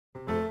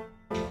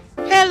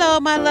Hello,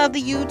 my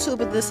lovely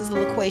YouTuber. This is the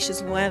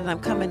Loquacious One, and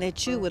I'm coming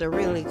at you with a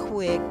really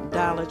quick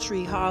Dollar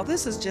Tree haul.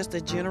 This is just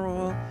a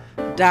general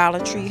Dollar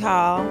Tree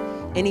haul,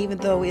 and even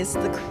though it's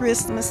the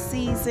Christmas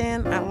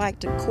season, I like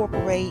to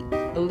incorporate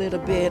a little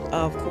bit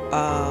of,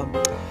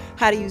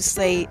 how do you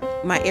say,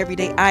 my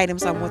everyday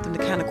items. I want them to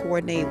kind of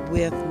coordinate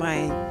with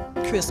my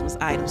Christmas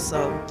items.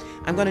 So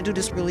I'm going to do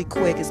this really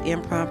quick. It's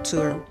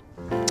impromptu.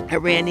 I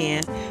ran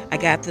in. I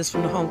got this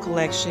from the Home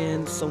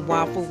Collection, some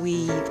waffle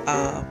weave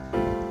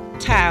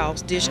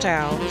towels, dish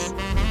towels,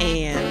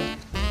 and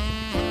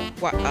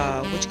what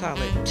you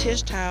call it,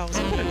 dish towels.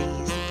 What are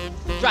these?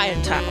 Drying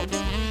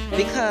towels.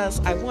 Because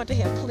I want to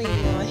have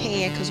plenty on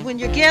hand. Because when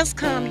your guests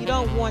come, you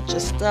don't want your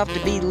stuff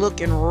to be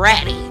looking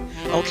ratty.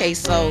 Okay,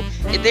 so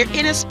if they're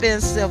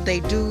inexpensive, they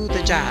do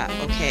the job.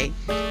 Okay,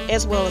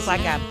 as well as I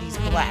got these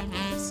black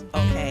ones.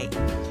 Okay.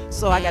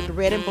 So I got the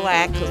red and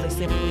black because they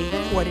simply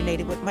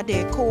coordinated with my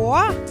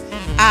decor.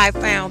 I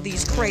found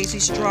these crazy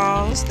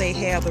straws. They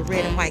have the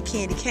red and white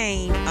candy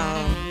cane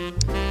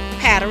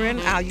pattern.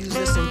 I'll use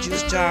this in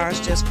juice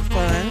jars just for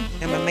fun,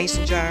 and my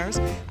mason jars.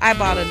 I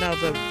bought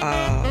another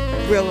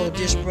Brillo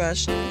dish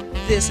brush.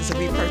 This is a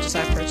repurchase.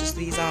 I purchase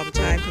these all the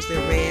time because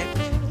they're red.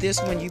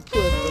 This one, you put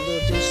the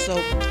little dish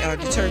soap or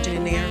detergent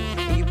in there,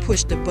 and you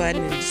push the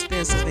button and it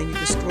dispenses. Then you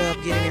can scrub,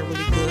 get in there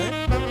really good.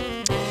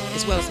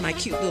 As well as my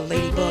cute little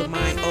ladybug.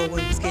 Mine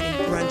Owen was getting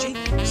grungy,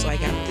 so I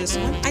got this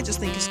one. I just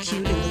think it's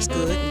cute. It looks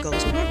good and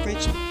goes with my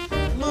rich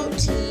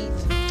motif.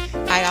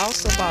 I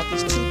also bought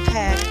this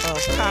 2-pack of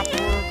copper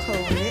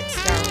coated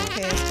styrofoam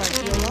pads by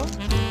Brillo.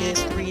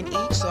 It's 3 in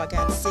each, so I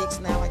got 6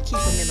 now. I keep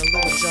them in a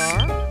little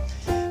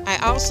jar. I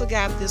also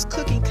got this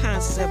cooking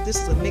concept.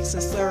 This is a mix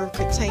and serve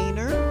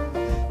container,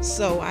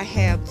 so I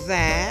have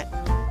that.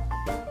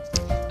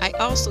 I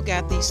also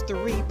got these 3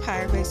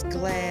 Pyrex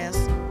glass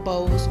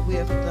bowls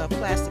with the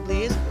plastic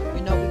lids.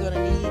 You know we're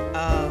gonna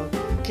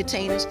need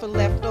containers for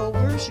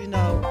leftovers. You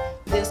know,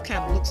 this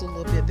kind of looks a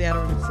little bit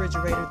better in the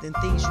refrigerator than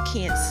things you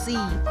can't see.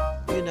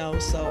 You know,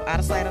 so out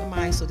of sight, out of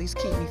mind. So these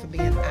keep me from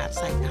being out of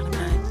sight, out of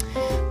mind.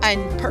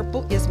 And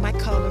purple is my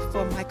color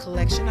for my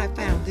collection. I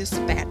found this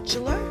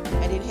spatula.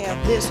 I didn't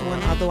have this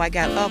one, although I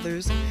got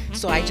others.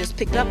 So I just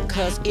picked up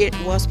because it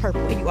was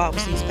purple, and you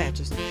always see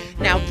spatulas.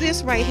 Now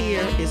this right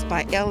here is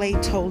by LA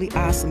Totally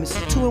Awesome. It's a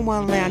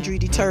 2-in-1 laundry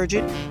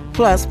detergent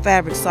plus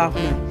fabric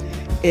softener.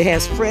 It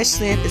has fresh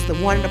scent. It's the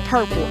one in the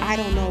purple. I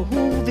don't know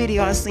who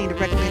video I've seen to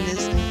recommend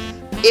this.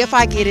 If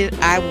I get it,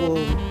 I will,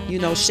 you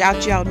know,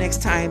 shout you out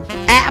next time.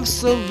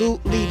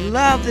 Absolutely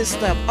love this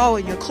stuff. Oh,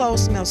 and your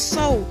clothes smell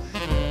so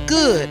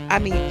good. I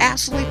mean,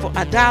 absolutely, for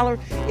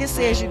 $1, it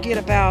says you get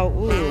about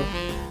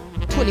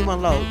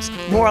 21 loads,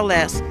 more or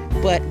less,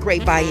 but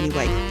great buy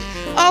anyway.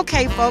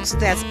 Okay, folks,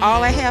 that's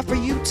all I have for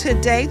you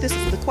today. This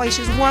is the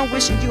Loquacious One,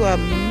 wishing you a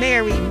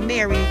merry,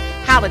 merry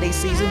holiday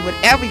season,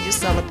 whatever you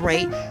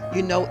celebrate.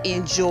 You know,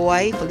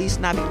 enjoy. Feliz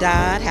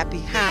Navidad, Happy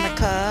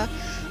Hanukkah,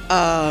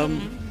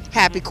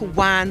 Happy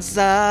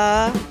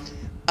Kwanzaa,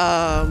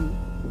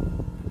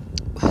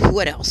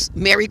 what else?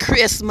 Merry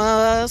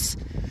Christmas,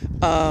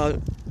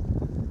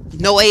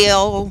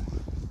 Noel,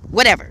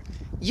 whatever.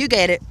 You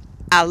get it.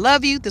 I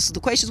love you. This is the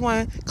Loquacious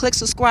One. Click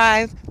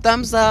subscribe,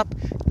 thumbs up,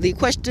 leave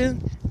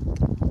question,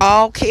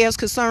 all cares,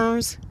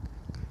 concerns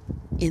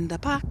in the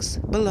box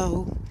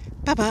below.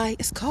 Bye-bye.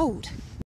 It's cold.